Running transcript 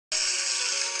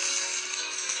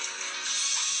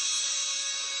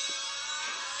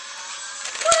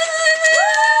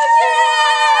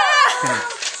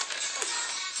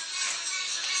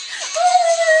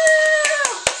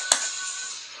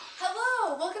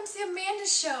welcome to the Amanda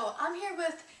Show. I'm here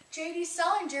with J.D.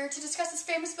 Salinger to discuss his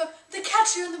famous book, The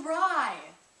Catcher in the Rye.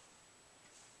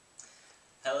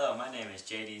 Hello, my name is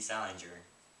J.D. Salinger.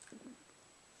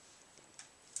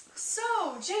 So,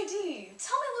 J.D.,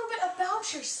 tell me a little bit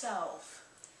about yourself.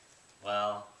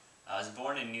 Well, I was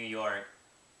born in New York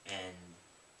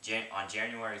on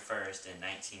January 1st in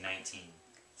 1919.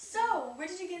 So, where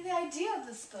did you get the idea of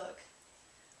this book?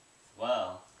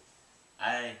 Well,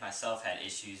 I myself had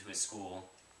issues with school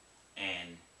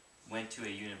and went to a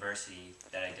university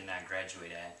that I did not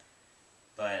graduate at.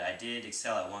 But I did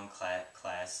excel at one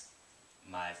class,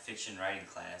 my fiction writing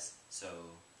class, so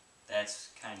that's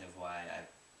kind of why I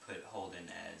put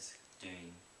Holden as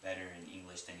doing better in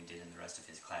English than he did in the rest of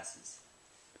his classes.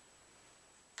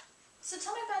 So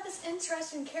tell me about this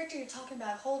interesting character you're talking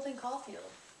about, Holden Caulfield.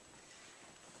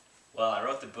 Well, I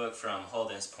wrote the book from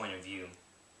Holden's point of view,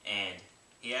 and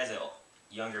he has a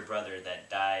younger brother that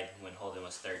died when Holden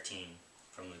was 13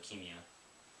 from leukemia.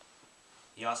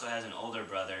 He also has an older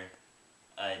brother,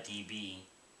 DB,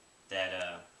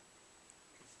 that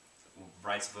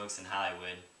writes books in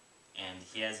Hollywood, and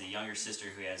he has a younger sister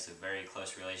who he has a very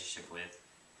close relationship with,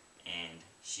 and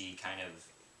she kind of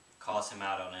calls him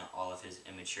out on all of his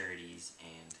immaturities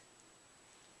and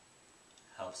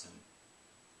helps him.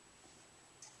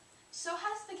 So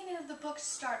how does the beginning of the book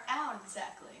start out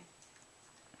exactly?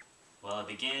 Well, it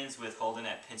begins with Holden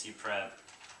at Pincy Prep,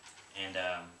 and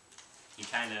he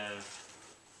kind of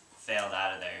failed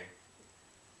out of there.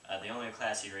 The only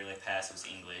class he really passed was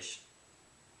English,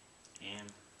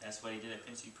 and that's what he did at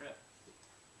Pincy Prep.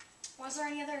 Was there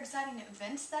any other exciting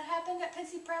events that happened at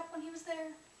Pincy Prep when he was there?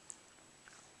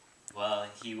 Well,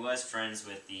 he was friends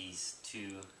with these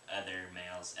two other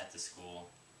males at the school,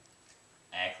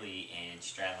 Ackley and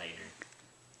Stradlater.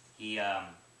 He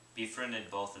befriended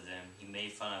both of them. He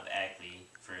made fun of Ackley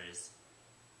for his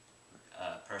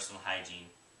personal hygiene,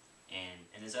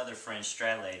 and his other friend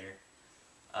Stradlater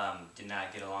did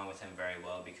not get along with him very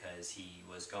well because he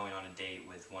was going on a date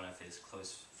with one of his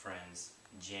close friends,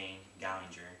 Jane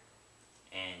Gallinger,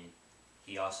 and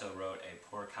he also wrote a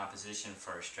poor composition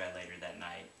for Stradlater that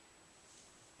night.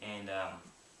 And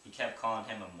he kept calling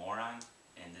him a moron,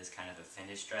 and this kind of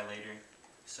offended Stradlater,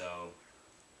 so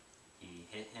he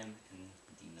hit him in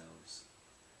the nose.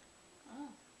 Oh.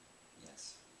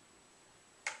 Yes.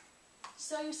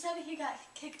 So you said he got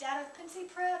kicked out of Pincy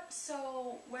Prep,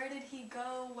 so where did he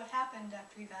go? What happened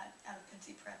after he got out of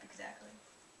Pincy Prep exactly?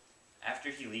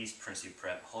 After he leaves Pincy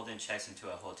Prep, Holden checks into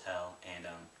a hotel, and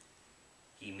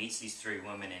he meets these three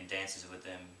women and dances with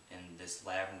them in this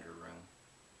lavender room.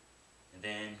 And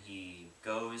then he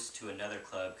goes to another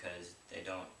club because they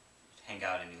don't hang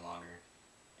out any longer.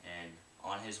 And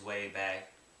on his way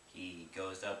back, he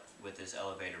goes up with this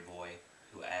elevator boy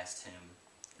who asked him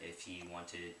if he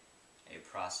wanted a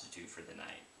prostitute for the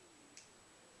night.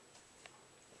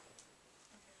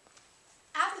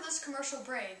 After this commercial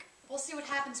break, we'll see what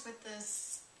happens with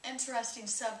this interesting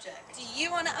subject. Do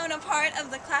you want to own a part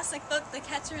of the classic book, The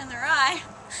Catcher in the Rye?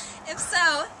 If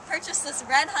so, purchase this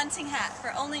red hunting hat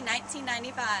for only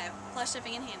 $19.95, plus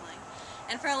shipping and handling.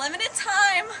 And for a limited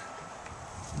time...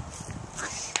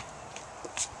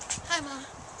 Hi, Mom.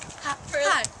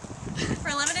 Hi. For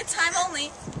a limited time only,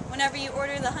 whenever you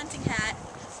order the hunting hat,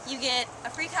 you get a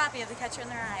free copy of The Catcher in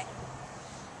the Rye.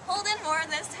 Holden wore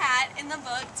this hat in the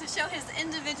book to show his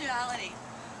individuality.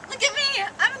 Look at me!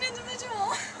 I'm an individual!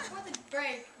 Before the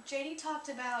break, JD talked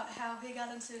about how he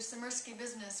got into some risky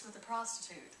business with a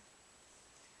prostitute.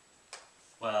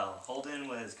 Well, Holden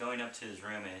was going up to his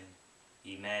room and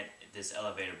he met this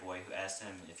elevator boy who asked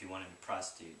him if he wanted a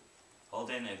prostitute.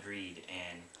 Holden agreed,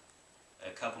 and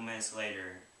a couple minutes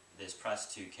later, this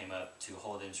prostitute came up to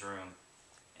Holden's room,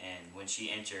 and when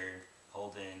she entered,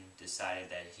 Holden decided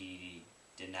that he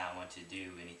did not want to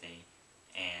do anything,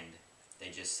 and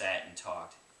they just sat and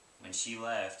talked. When she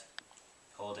left,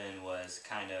 Holden was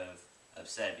kind of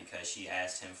upset because she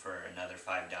asked him for another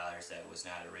 $5 that was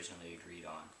not originally agreed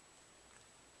on.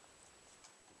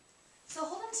 So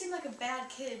Holden seemed like a bad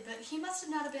kid, but he must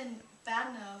have not been bad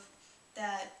enough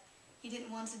that he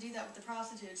didn't want to do that with the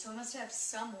prostitute, so he must have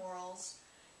some morals.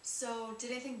 So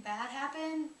did anything bad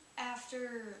happen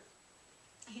after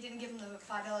he didn't give him the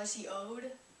 $5 he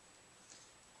owed?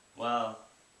 Well,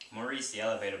 Maurice, the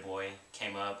elevator boy,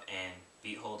 came up and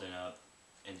beat Holden up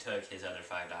and took his other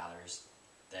 $5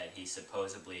 that he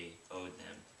supposedly owed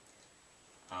them.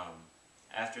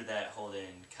 After that,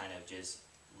 Holden kind of just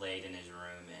laid in his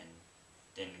room and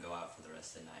didn't go out for the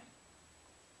rest of the night.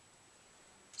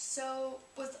 So,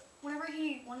 whenever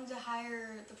he wanted to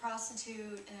hire the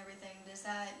prostitute and everything, does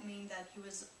that mean that he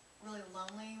was really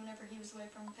lonely whenever he was away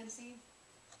from Pincy?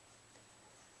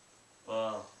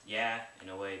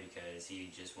 because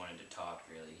he just wanted to talk,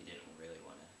 really. He didn't really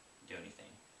want to do anything.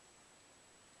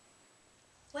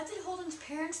 What did Holden's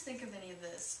parents think of any of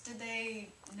this? Did they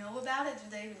know about it?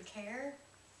 Did they even care?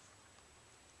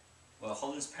 Well,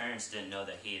 Holden's parents didn't know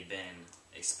that he had been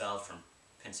expelled from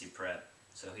Quincy Prep,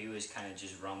 so he was kind of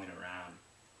just roaming around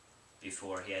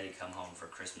before he had to come home for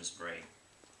Christmas break.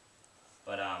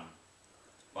 But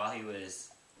while he was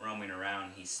roaming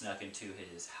around, he snuck into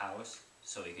his house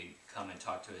so he could come and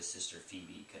talk to his sister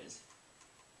Phoebe, because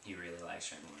he really likes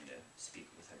her and wanted to speak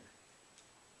with her.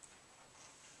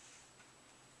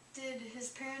 Did his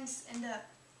parents end up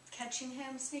catching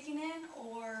him sneaking in,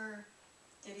 or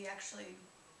did he actually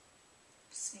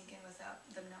sneak in without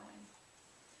them knowing?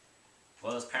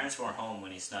 Well, his parents weren't home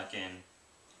when he snuck in,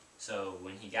 so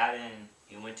when he got in,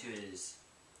 he went to his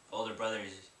older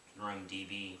brother's room,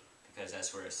 DB, because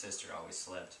that's where his sister always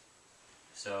slept.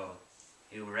 So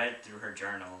he read through her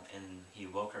journal, and he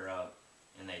woke her up,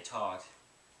 and they talked,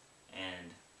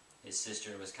 and his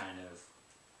sister was kind of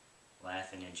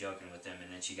laughing and joking with him,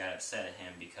 and then she got upset at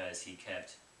him because he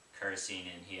kept cursing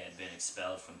and he had been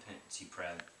expelled from Quincy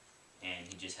Prep, and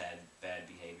he just had bad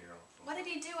behavior. What did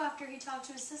he do after he talked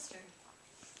to his sister?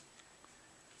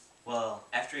 Well,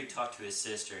 after he talked to his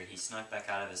sister, he snuck back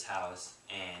out of his house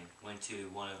and went to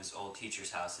one of his old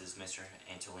teacher's houses, Mr.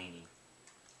 Antolini.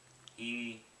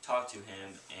 He talked to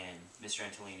him, and Mr.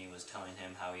 Antolini was telling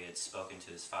him how he had spoken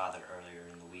to his father earlier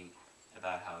in the week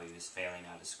about how he was failing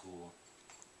out of school.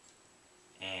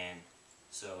 And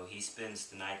so he spends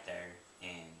the night there,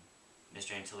 and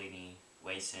Mr. Antolini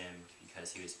wakes him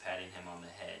because he was patting him on the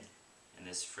head, and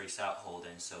this freaks out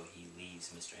Holden, so he leaves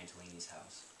Mr. Antolini's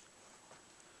house.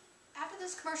 After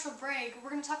this commercial break,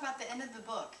 we're going to talk about the end of the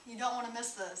book. You don't want to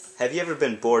miss this. Have you ever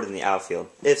been bored in the outfield?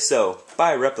 If so,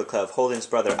 buy a replica of Holden's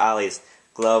brother Ollie's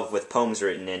glove with poems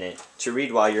written in it to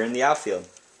read while you're in the outfield.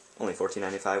 Only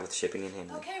 $14.95 with shipping and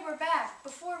handling. Okay, we're back.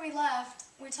 Before we left,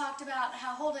 we talked about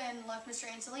how Holden left Mr.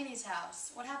 Antolini's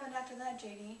house. What happened after that,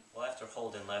 JD? Well, after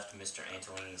Holden left Mr.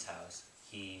 Antolini's house,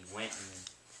 he went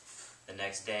the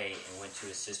next day and went to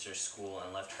his sister's school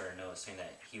and left her a note saying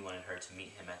that he wanted her to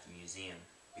meet him at the museum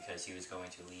because he was going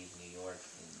to leave New York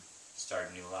and start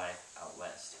a new life out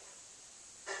west.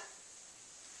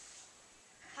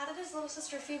 How did his little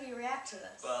sister Phoebe react to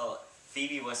this? Well,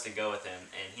 Phoebe wants to go with him,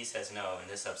 and he says no, and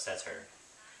this upsets her.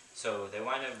 So they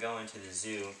wind up going to the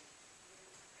zoo,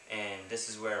 and this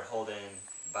is where Holden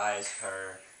buys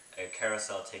her a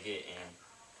carousel ticket, and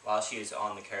while she is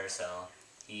on the carousel,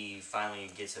 he finally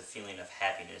gets a feeling of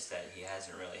happiness that he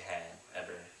hasn't really had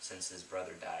ever since his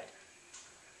brother died.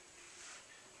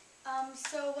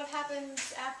 So what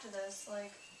happens after this,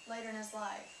 like, later in his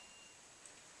life?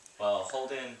 Well,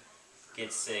 Holden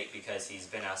gets sick because he's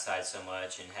been outside so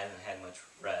much and hasn't had much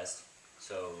rest,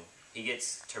 so he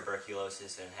gets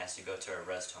tuberculosis and has to go to a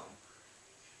rest home.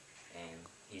 And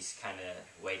he's kind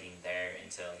of waiting there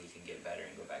until he can get better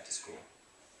and go back to school.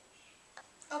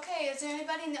 Okay, is there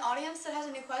anybody in the audience that has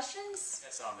any questions?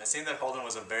 Yes, it seemed that Holden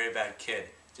was a very bad kid.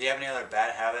 Do you have any other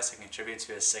bad habits that contribute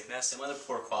to his sickness? Some other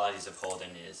poor qualities of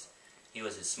Holden is he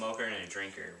was a smoker and a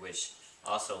drinker, which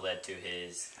also led to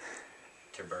his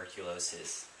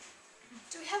tuberculosis.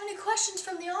 Do we have any questions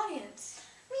from the audience?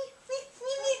 Me.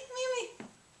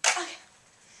 Okay.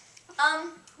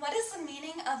 What is the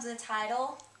meaning of the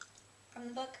title from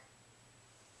the book?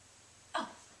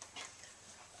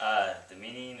 The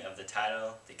meaning of the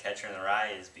title, The Catcher in the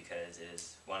Rye, is because it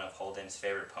is one of Holden's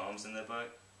favorite poems in the book,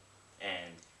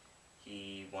 and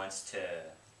he wants to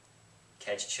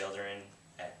catch children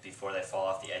before they fall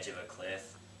off the edge of a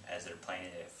cliff as they're playing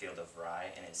in a field of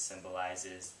rye, and it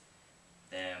symbolizes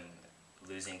them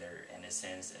losing their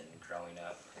innocence and growing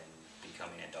up and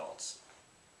becoming adults.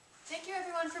 Thank you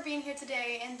everyone for being here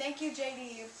today, and thank you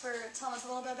JD for telling us a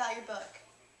little bit about your book.